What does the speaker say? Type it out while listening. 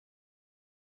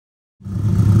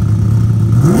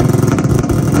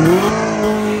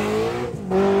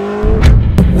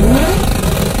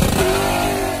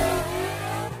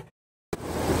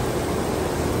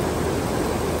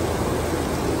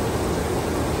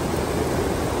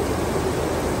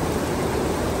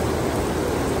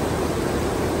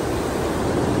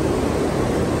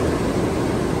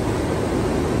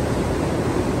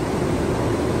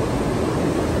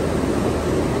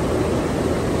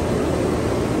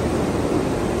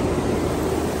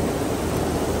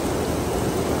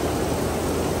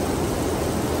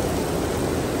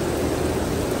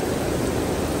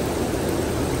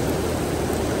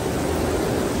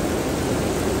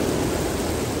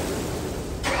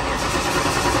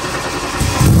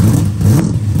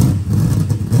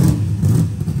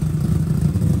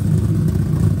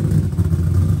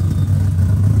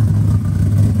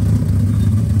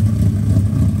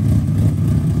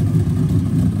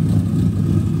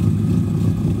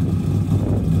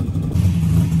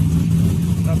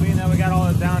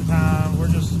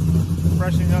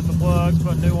freshening up the plugs,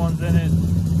 putting new ones in it.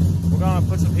 We're gonna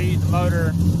put some heat in the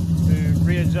motor to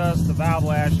readjust the valve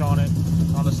lash on it.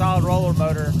 On the solid roller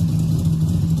motor,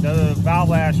 the valve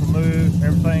lash will move,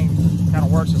 everything kind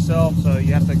of works itself, so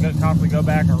you have to constantly go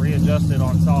back and readjust it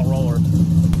on solid roller.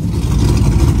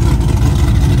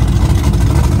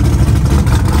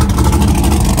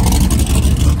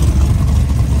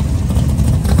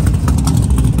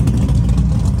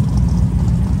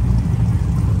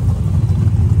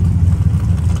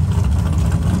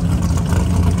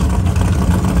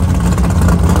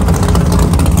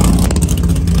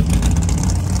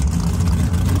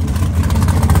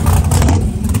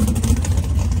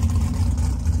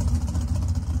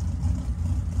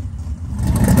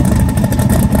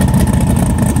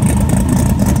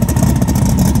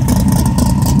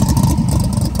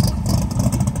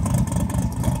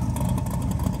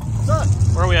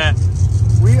 Where are we at?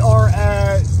 We are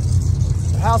at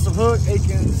the House of Hook,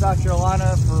 Aiken, South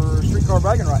Carolina for Streetcar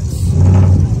Braggin Rights.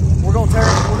 We're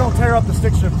gonna tear up the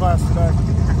stick shift class today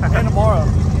and tomorrow.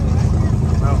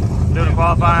 So, doing a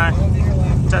qualifying,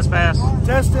 test pass.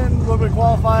 Testing, a little bit of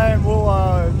qualifying. We'll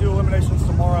do eliminations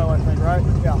tomorrow, I think, right?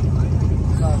 Yeah.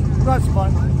 So that's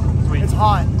fun. Sweet. It's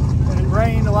hot and it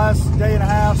rained the last day and a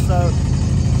half, so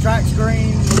track's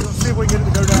green. We're gonna see if we can get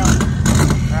it to go down.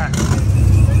 All right.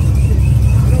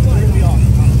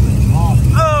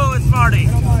 Oh, it's Marty.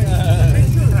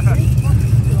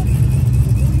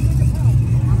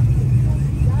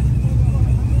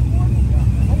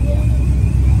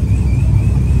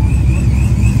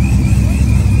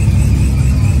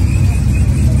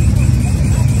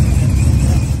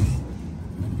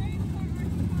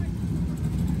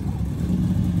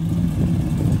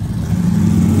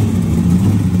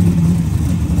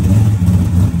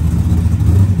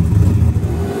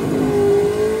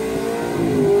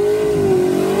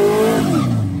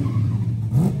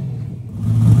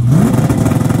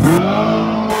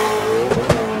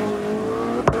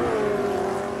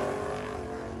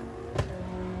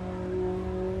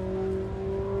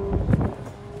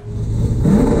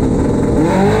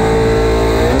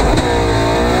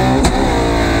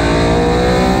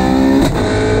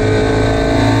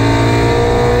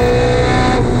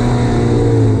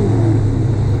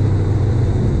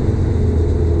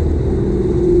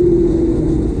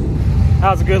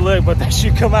 That was a good lick, but that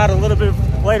should come out a little bit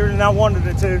later than I wanted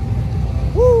it to.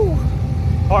 Woo!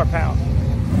 Heart pound.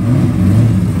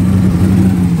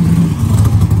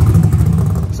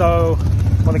 So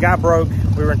when the guy broke,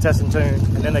 we were in test and tune,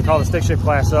 and then they called the stick shift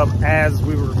class up as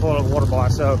we were pulling up the water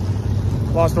block. So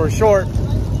long story short,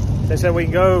 they said we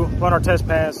can go run our test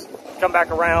pass, come back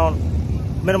around,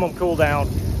 minimum cool down,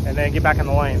 and then get back in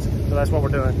the lanes. So that's what we're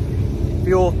doing.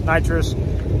 Fuel, nitrous, a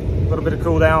little bit of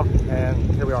cool down,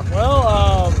 and here we are.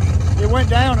 Well, it went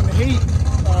down in the heat.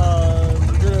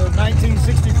 Did a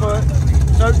 1960 foot,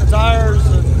 soaking the tires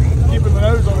and keeping the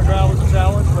nose on the ground was a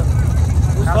challenge, but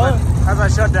it was fun. How's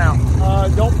that shut down?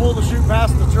 Don't pull the chute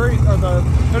past the tree or the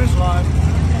finish line,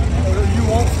 or you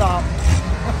won't stop.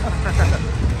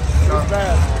 It was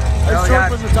bad. They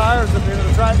sharpened the tires at the end of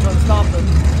the track trying to stop it.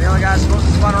 The other guy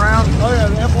spun around? Oh yeah,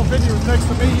 the F-150 was next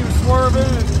to me. He was swerving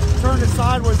and turned it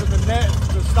sideways in the net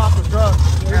to stop the truck.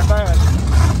 It was bad. It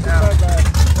was bad.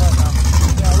 But,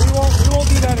 yeah, we won't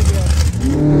do that again.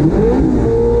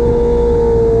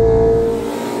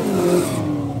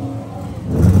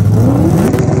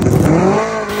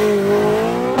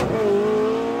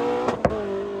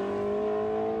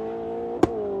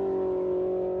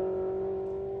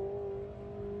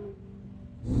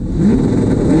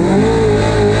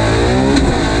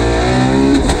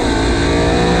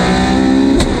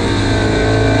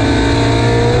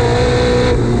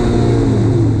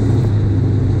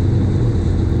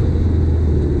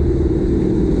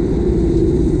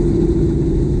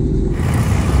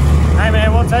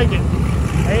 Take it.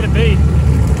 A to B.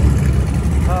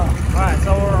 Alright,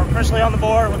 so we're officially on the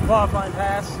board with the qualifying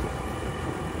pass.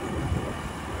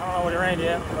 I don't know what it rained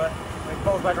yet, but when it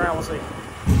pulls back around, we'll see.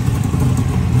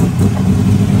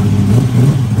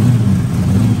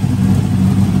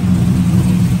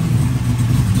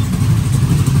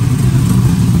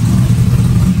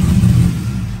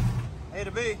 A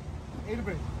to B. A to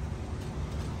B.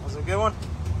 Was it a good one?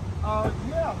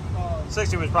 Yeah.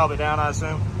 60 was probably down, I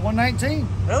assume. 119.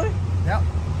 Really? Yep.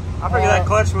 I figured that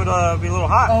clutch would be a little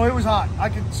hot. Oh, it was hot.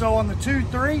 So on the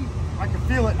 2.3, I could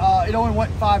feel it. It only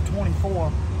went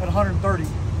 524 at 130.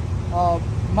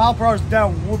 Mile per hour is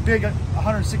down big at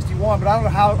 161, but I don't know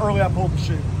how early I pulled the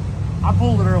chute. I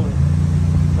pulled it early.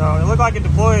 So it looked like it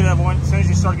deployed as soon as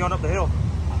you started going up the hill.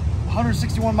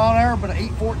 161 mile an hour, but at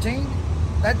 814?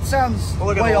 That sounds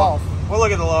way off. We'll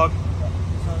look at the log.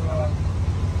 So,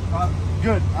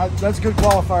 Good. That's a good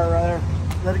qualifier right there.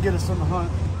 That'll get us in the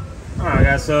hunt. All right,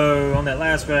 guys. So on that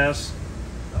last pass,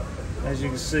 as you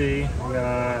can see, we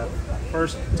got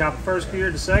top of first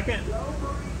gear to second,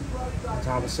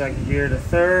 top of second gear to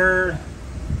third,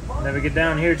 and then we get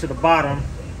down here to the bottom.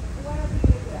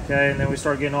 Okay, and then we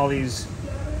start getting all these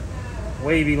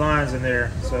wavy lines in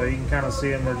there, so you can kind of see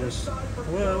them. They're just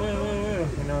whoa,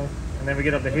 you know. And then we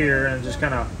get up to here, and it just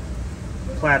kind of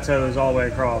plateaus all the way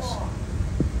across.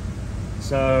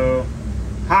 So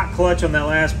hot clutch on that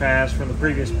last pass from the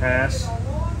previous pass,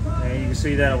 and you can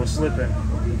see that it was slipping,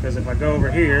 because if I go over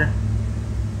here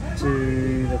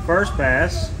to the first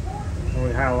pass and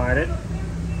we highlight it,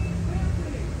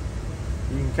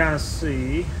 you can kind of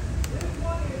see.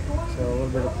 So a little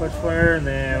bit of clutch flare, and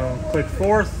then click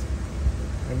fourth,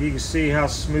 and you can see how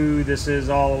smooth this is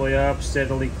all the way up,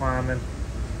 steadily climbing.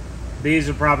 These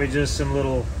are probably just some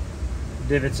little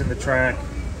divots in the track,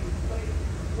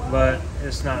 but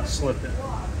it's not slipping.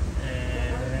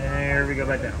 And there we go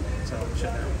back down. So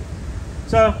shut down.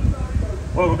 So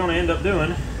what we're going to end up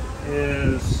doing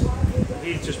is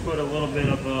he just put a little bit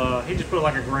of he just put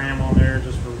like a gram on there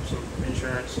just for some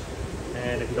insurance.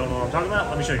 And if you don't know what I'm talking about,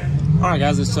 let me show you. All right,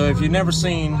 guys. So if you've never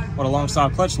seen what a long style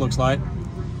clutch looks like,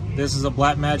 this is a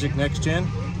Black Magic Next Gen.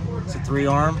 It's a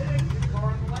 3-arm.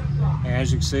 And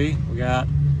as you can see, we got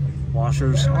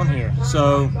washers on here.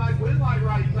 So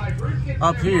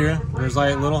up here, there's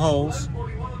like little holes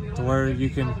to where you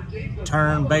can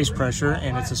turn base pressure,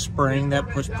 and it's a spring that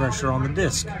puts pressure on the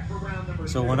disc.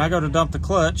 So when I go to dump the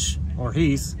clutch, or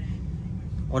Heath,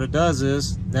 what it does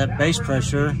is that base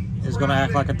pressure is going to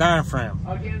act like a diaphragm.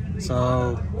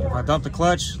 So if I dump the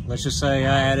clutch, let's just say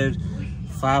I added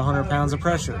 500 pounds of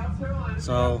pressure.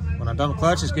 So when I dump the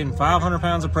clutch, it's getting 500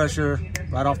 pounds of pressure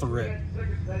right off the rip.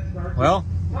 Well,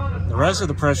 the rest of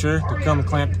the pressure to come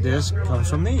clamp the disc comes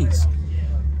from these.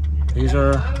 These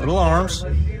are little arms,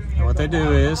 and what they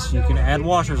do is you can add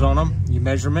washers on them. You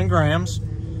measure them in grams.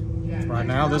 Right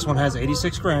now, this one has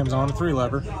 86 grams on a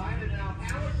 3-lever.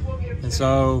 And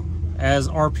so as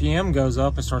RPM goes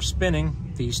up and starts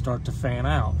spinning, these start to fan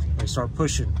out. They start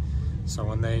pushing. So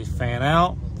when they fan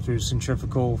out through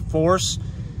centrifugal force,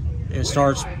 it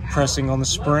starts pressing on the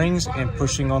springs and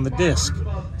pushing on the disc.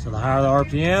 So the higher the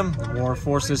RPM, the more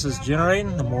force this is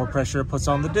generating, the more pressure it puts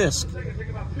on the disc.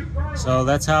 So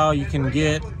that's how you can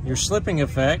get your slipping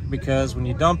effect, because when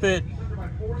you dump it,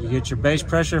 you get your base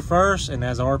pressure first, and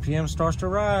as RPM starts to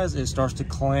rise, it starts to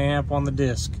clamp on the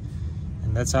disc.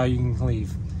 And that's how you can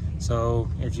leave. So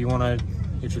if you want to,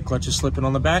 if your clutch is slipping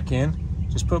on the back end,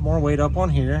 just put more weight up on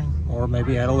here, or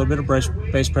maybe add a little bit of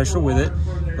base pressure with it.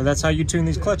 But that's how you tune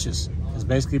these clutches. It's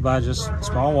basically by just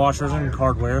small washers and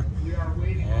hardware,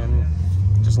 and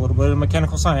just a little bit of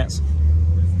mechanical science.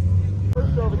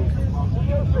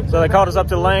 So they called us up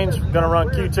to the lanes. We're gonna run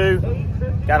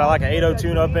Q2. Got like an 8.0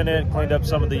 tune up in it, cleaned up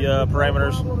some of the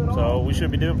parameters. So we should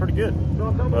be doing pretty good.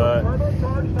 But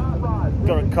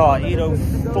gonna call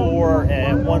 804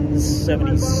 at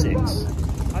 176.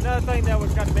 Another thing that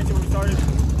was kind of mentioned when we started,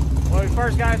 when we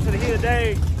first got into the heat of the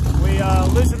day, we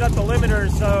loosened up the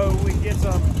limiters so we can get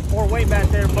some more weight back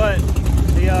there. But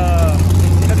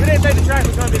because we didn't think the track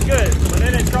was going to be good, but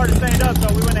then it started staying up,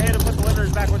 so we went ahead and put the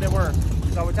limiters back where they were.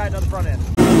 So we tightened up the front end.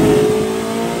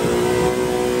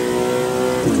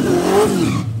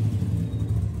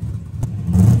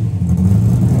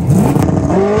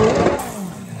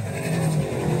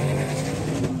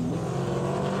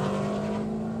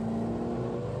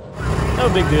 No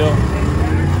big deal.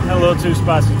 Had a little too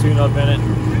spicy tune up in it,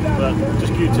 but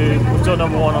just Q2. We're still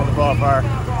number 1 on the qualifier.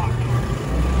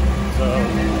 So,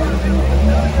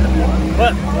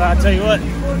 but I tell you what,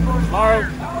 tomorrow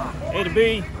A to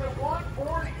B,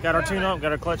 got our tune up,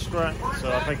 got our clutch strut.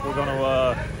 So I think we're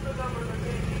gonna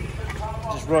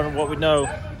just run what we know,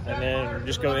 and then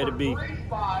just go A to B.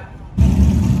 A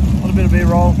little bit of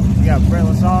B-roll. We got Brent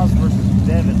LaSauce versus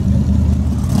Devin.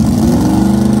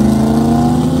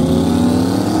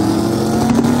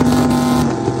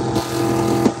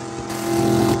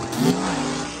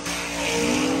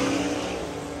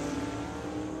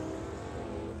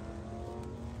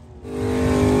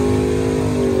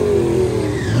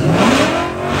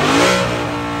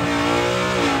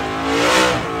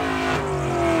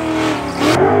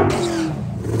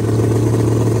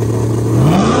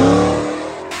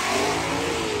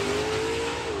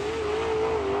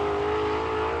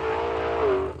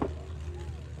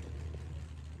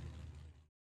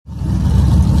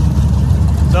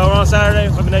 Saturday,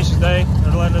 Eliminations Day.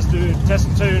 They're letting us do test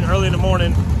and tune early in the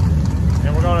morning,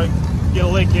 and we're going to get a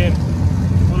lick in,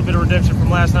 a little bit of redemption from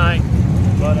last night.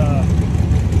 But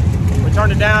we We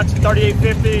turned it down to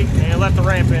 3850 and left the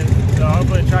ramp in. So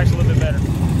hopefully the track's a little bit better.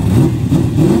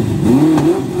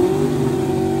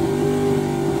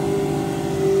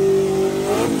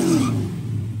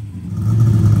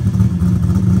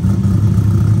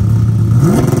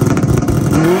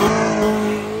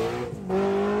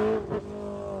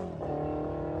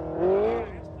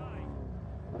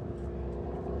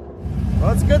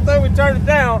 Well, it's a good thing we turned it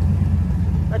down.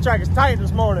 That track is tight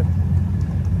this morning.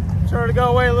 I'm sure to go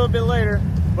away a little bit later,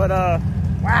 but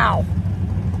wow,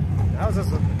 that was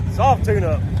just a soft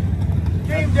tune-up.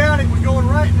 Came down and was going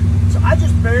right, so I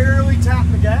just barely tapped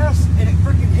the gas and it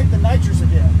freaking hit the nitrous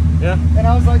again. Yeah. And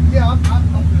I was like, yeah, I'm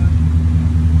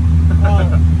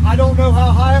good. I don't know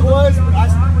how high it was, but I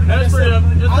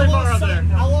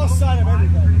lost sight of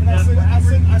everything. And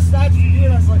I stopped you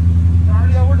again. I was like,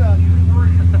 yeah, we're done.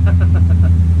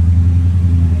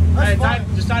 Hey,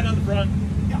 just tighten on the front.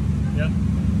 Yeah. Yep.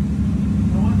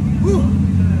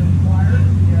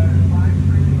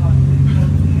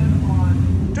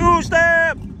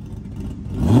 Two-step!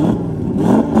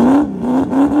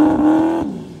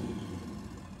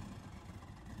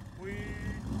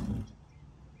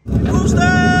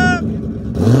 Two-step!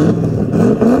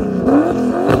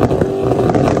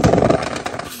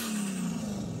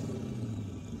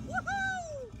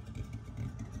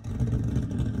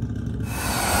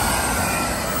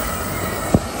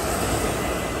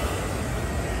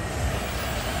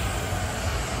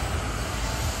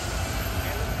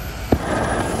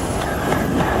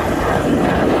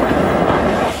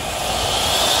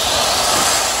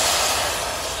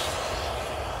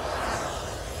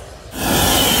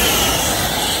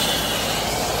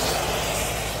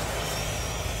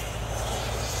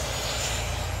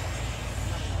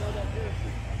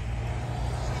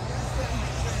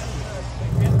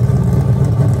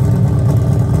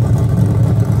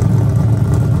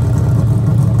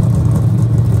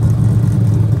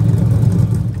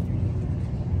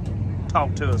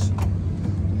 Talk to us.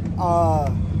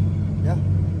 Yeah.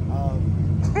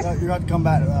 You're going to come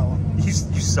back to that one. You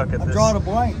suck at this. I'm drawing a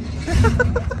blank.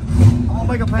 I'm going to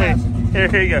make a pass. Hey,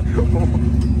 here you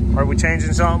go. Are we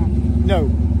changing something? No.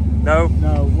 No?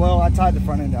 No. Well, I tied the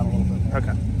front end down a little bit.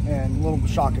 Okay. And a little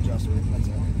shock adjuster. That's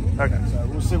it. Okay. So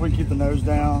we'll see if we can keep the nose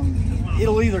down.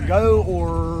 It'll either go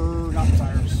or not the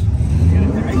tires.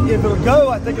 If it'll go,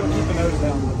 I think it'll keep the nose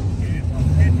down.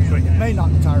 It may knock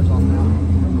the tires off now.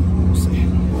 We'll see.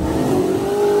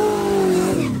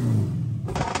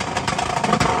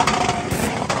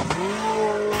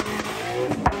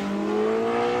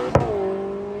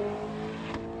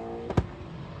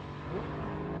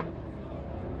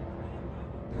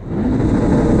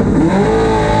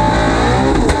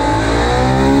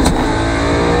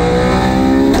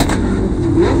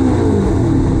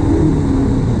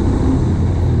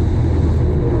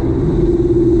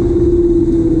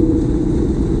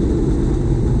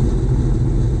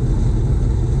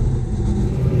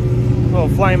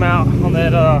 Flame out on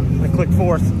that that click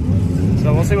fourth,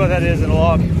 so we'll see what that is in the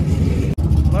log.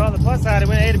 But on the plus side, it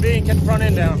went A to B and kept the front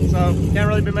end down, so can't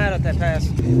really be mad at that pass.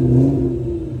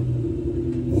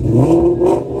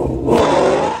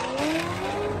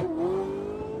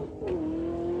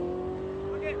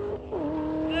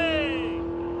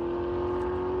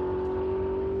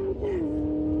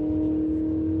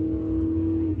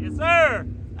 Yes, sir.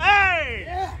 Hey!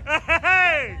 Yeah.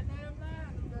 Hey!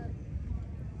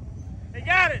 He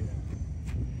got it.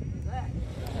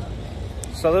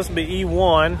 So this will be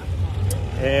E1,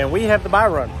 and we have the buy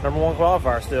run, #1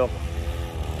 qualifier still.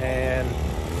 And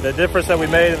the difference that we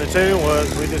made in the tune was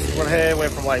we just went ahead,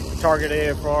 went from like target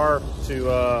AFR to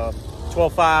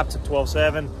 12.5 to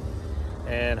 12.7,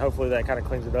 and hopefully that kind of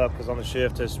cleans it up, because on the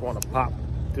shift I just want to pop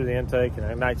through the intake and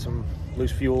ignite some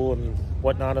loose fuel and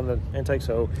whatnot in the intake.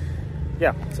 So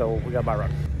yeah, so we got a buy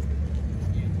run.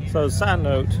 So side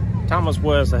note, Thomas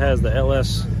West has the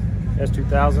LS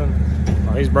S2000.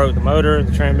 He's broke the motor,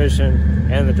 the transmission,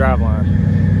 and the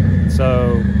driveline.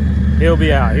 So he'll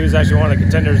be out. He was actually one of the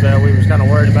contenders that we was kind of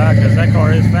worried about, because that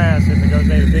car is fast if it goes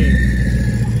A to B.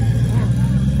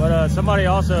 But somebody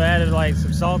also added like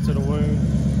some salt to the wound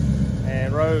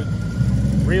and wrote,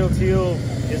 "Real Teal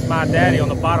is my daddy" on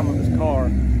the bottom of his car. I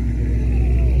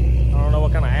don't know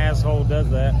what kind of asshole does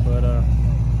that, but I'll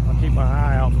keep my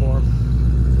eye out for him.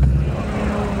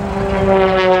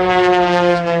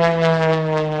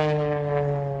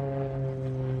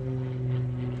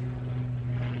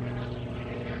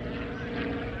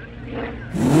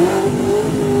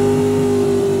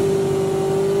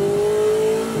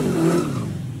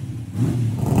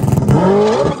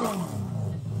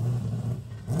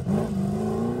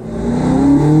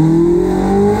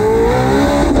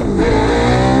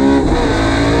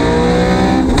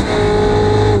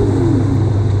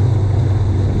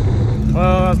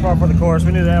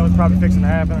 we knew that was probably fixing to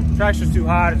happen. Traction's too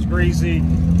hot, it's greasy,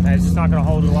 and it's just not gonna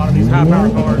hold a lot of these high power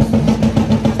cars,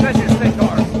 especially the stick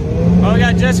cars. Well, we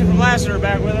got Jesse from Lasseter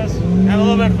back with us. Have a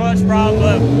little bit of clutch problem,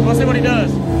 but we'll see what he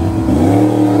does.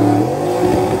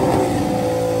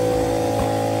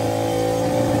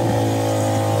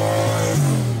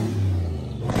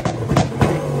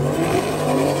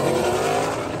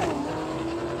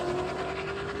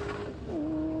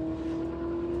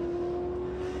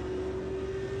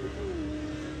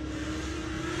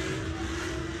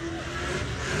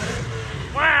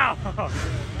 Wow!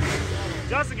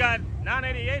 Justin got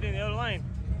 988 in the other lane.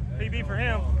 PB for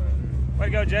him. Way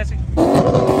to go, Jesse.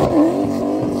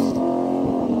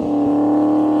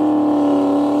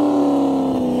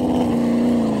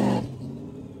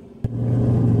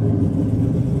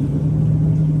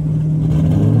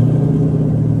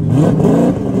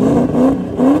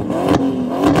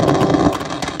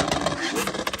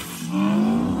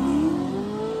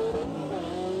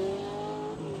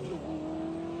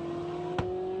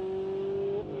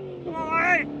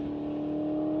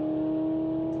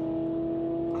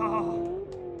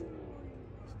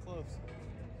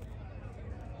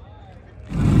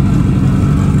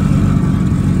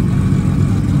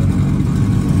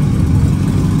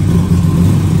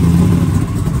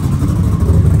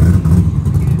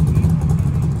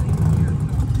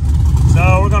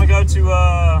 To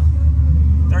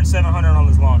 3,700 on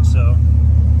this launch, so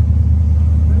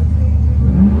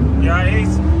you all right,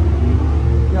 Ace?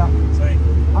 Yeah. Sweet.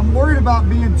 I'm worried about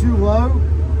being too low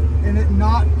and it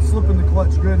not slipping the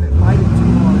clutch good and it biting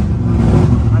too hard.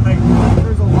 I think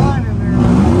there's a line in there.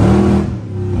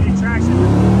 You need traction.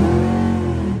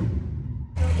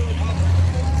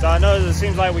 So I know that it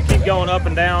seems like we keep going up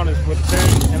and down with the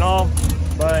tune and all,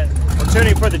 but we're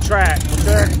tuning for the track.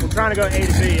 We're trying to go A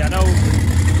to B. I know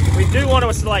we do want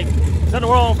to like set the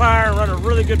world on fire and run a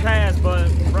really good pass,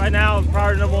 but right now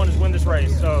priority number one is win this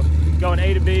race. So going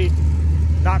A to B.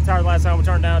 Not tired last time, we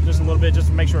turned down just a little bit just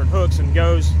to make sure it hooks and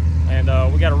goes. And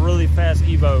we got a really fast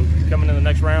Evo coming in the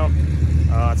next round.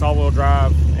 It's all-wheel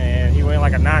drive, and he went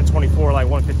like a 924, like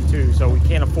 152. So we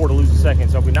can't afford to lose a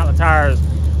second. So if we knock the tires,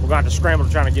 we're going to have to scramble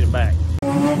to try to get it back.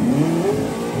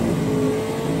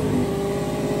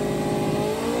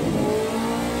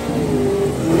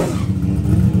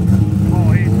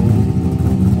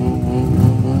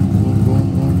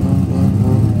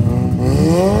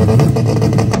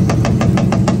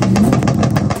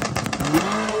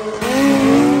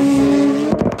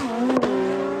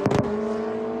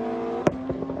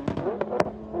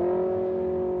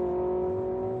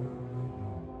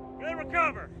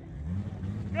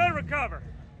 Good recover.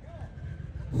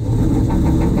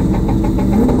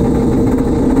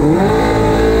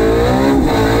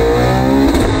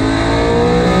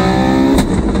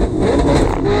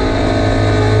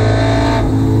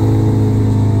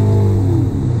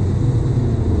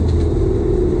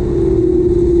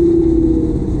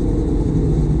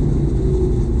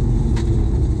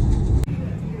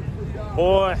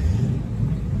 Boy,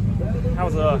 that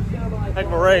was a heck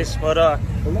of a race, but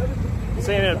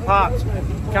seeing it popped,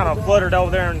 kind of fluttered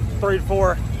over there in 3 to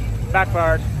 4,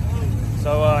 backfired.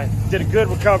 So did a good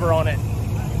recover on it.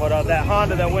 But that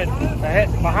Honda that went ahead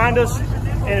behind us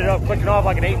ended up clicking off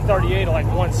like an 838 or like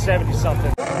 170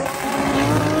 something.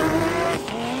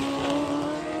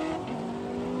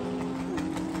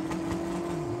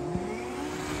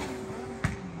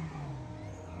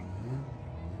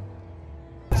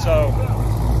 So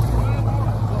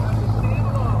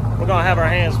we're gonna have our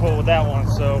hands full with that one.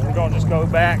 So we're gonna just go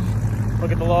back,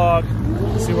 look at the log,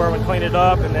 see where we clean it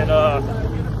up, and then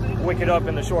wick it up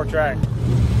in the short track.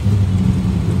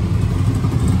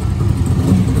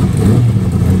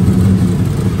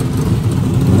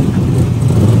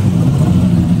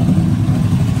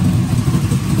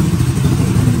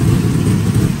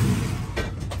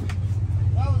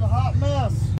 That was a hot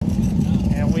mess.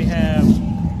 And we have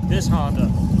this Honda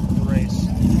to race.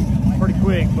 Pretty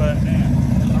quick, but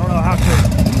I don't know how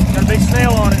quick. Got a big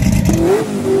snail on it.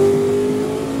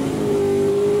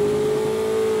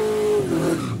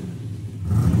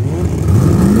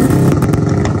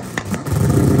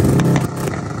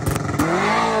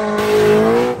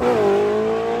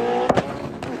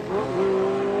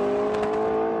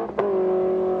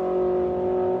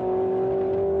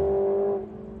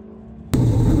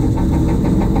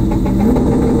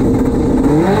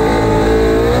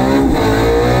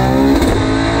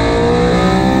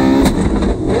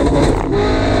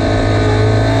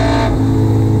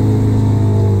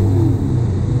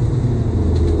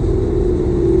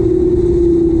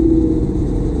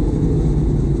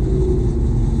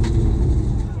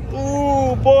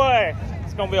 Boy,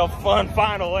 it's gonna be a fun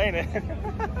final, ain't it?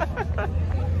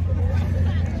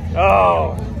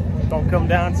 Oh, don't come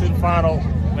down to the final.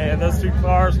 Man, those two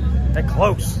cars, they're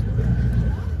close. On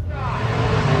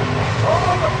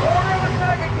the quarter of a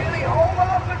second, can he hold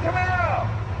off the Camaro?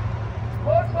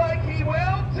 Looks like he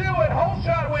will do it. Whole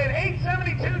shot win,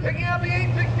 872, taking out the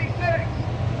 866.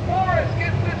 Forrest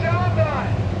gets the job done.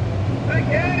 The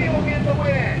Caddy will get the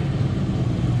win.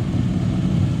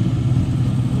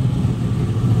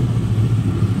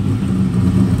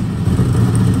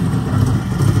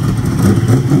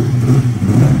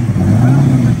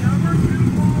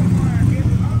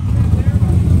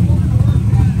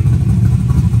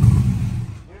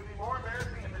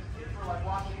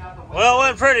 Well, it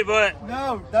wasn't pretty, but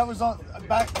No, that was on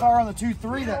back car on the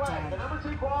 2-3 that time.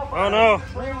 oh no.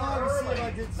 Bring on and see if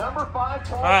I get some. Number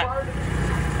 5 All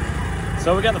right.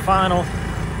 So we got the final,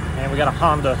 and we got a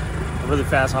Honda, a really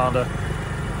fast Honda,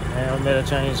 and we made a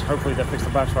change. Hopefully that fixed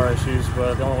the backfire issues,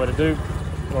 but the only way to do,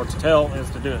 or to tell, is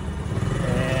to do it.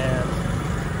 And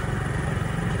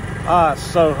I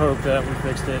so hope that we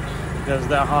fixed it, because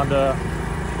that Honda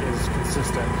is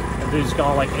consistent. And dude's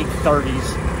gone like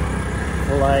 830s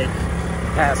for like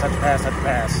pass after pass after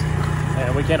pass,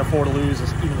 and we can't afford to lose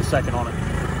even a second on it.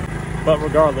 But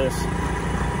regardless,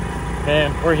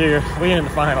 man, we're here. We in the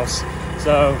finals,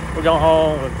 so we're going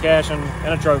home with cash and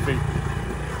a trophy.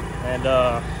 And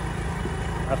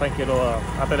I think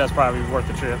that's probably worth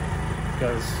the trip,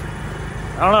 because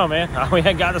I don't know, man. We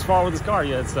haven't got this far with this car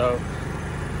yet, so.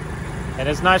 And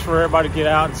it's nice for everybody to get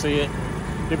out and see it.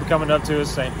 People coming up to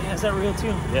us saying, "Yeah, is that Real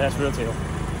Teal?" Yeah, it's Real Teal.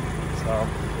 So,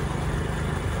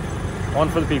 one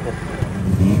for the people.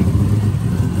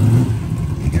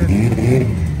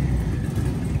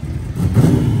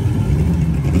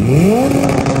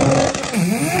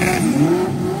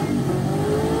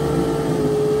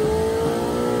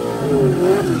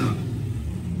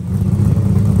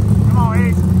 Come on,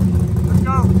 Ace. Let's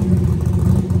go.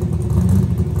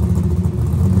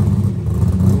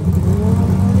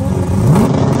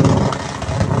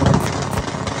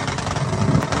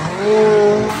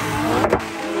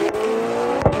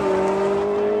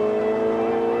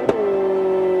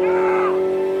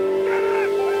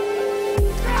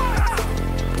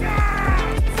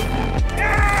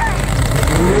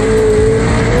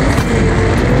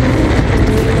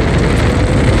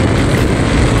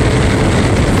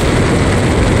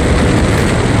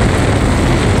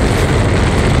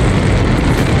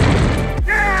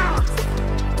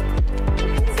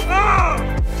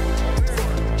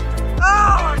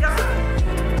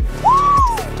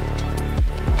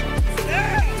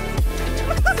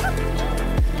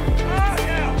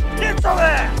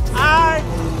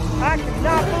 I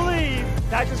cannot believe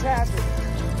that just happened.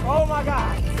 Oh my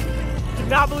God.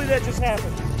 Cannot believe that just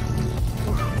happened.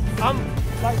 I'm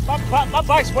like, my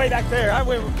bike's way back there. I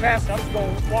went past it. I'm just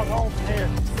going to walk home from here.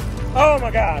 Oh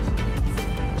my God.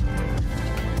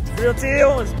 Real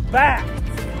Teal is back.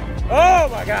 Oh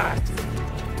my God.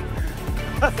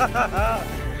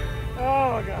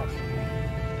 Oh my gosh.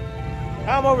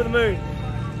 I'm over the moon.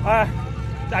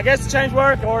 I guess the change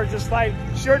work, or just like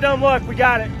sure dumb luck, we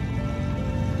got it.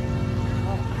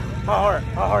 My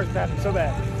heart's pounding so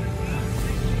bad.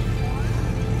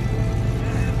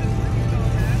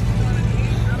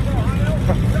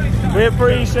 We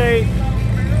appreciate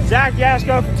Zach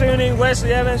Yashko for tuning,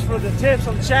 Wesley Evans for the tips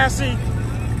on the chassis,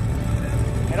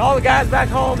 and all the guys back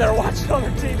home that are watching on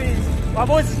their TVs. My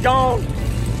voice is gone.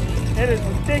 It is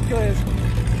ridiculous.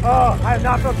 Oh, I have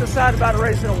not felt this side about a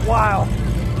race in a while.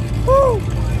 Woo!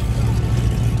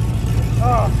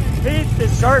 Oh, he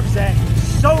deserves that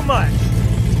so much.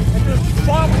 And just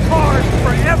swap cars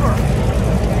forever.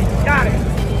 And he got it.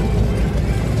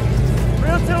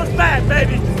 Real Teal is back,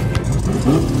 baby.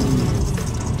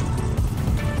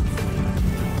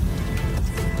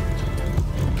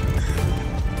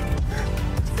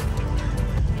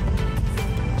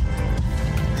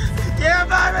 Yeah,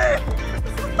 baby!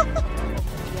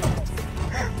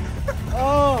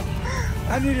 Oh,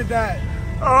 I needed that.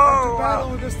 Oh, After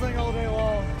battling with this thing all day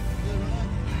long.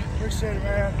 Appreciate it,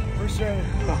 man. Appreciate it.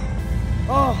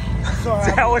 Oh, I'm so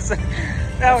happy.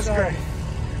 That was great.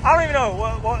 I don't even know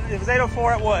what it was.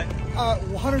 804 at what?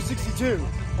 162.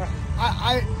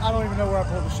 I don't even know where I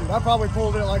pulled the chute. I probably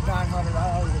pulled it at like 900.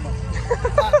 I don't even know.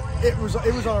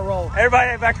 It was on a roll.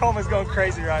 Everybody back home is going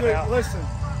crazy right now. Listen.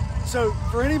 So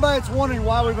for anybody that's wondering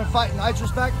why we've been fighting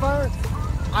nitrous backfire,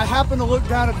 I happened to look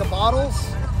down at the bottles,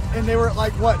 and they were at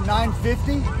like what,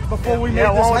 950 before we made this.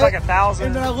 One was like 1,000.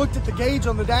 And then I looked at the gauge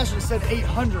on the dash and it said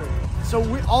 800. So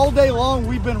all day long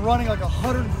we've been running like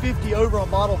 150 over on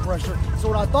bottle pressure. So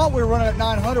when I thought we were running at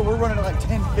 900, we're running at like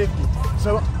 1050.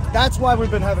 So that's why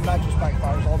we've been having nitrous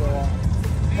backfires all day long.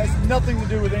 Has nothing to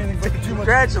do with anything but too much.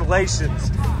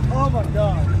 Congratulations. Oh my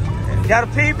God. You got a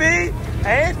PB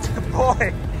and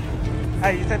boy.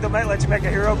 Hey, you think they'll let you make a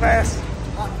hero pass?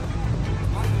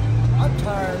 I'm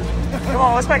tired. Come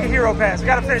on, let's make a hero pass. We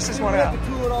got to finish this one We out. have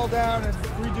to cool it all down and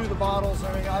redo the bottles.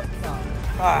 I mean, no.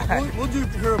 All right. We'll do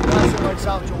hero pass in like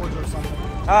South Georgia or something.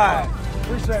 All right.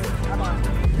 Appreciate it. Come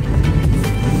on.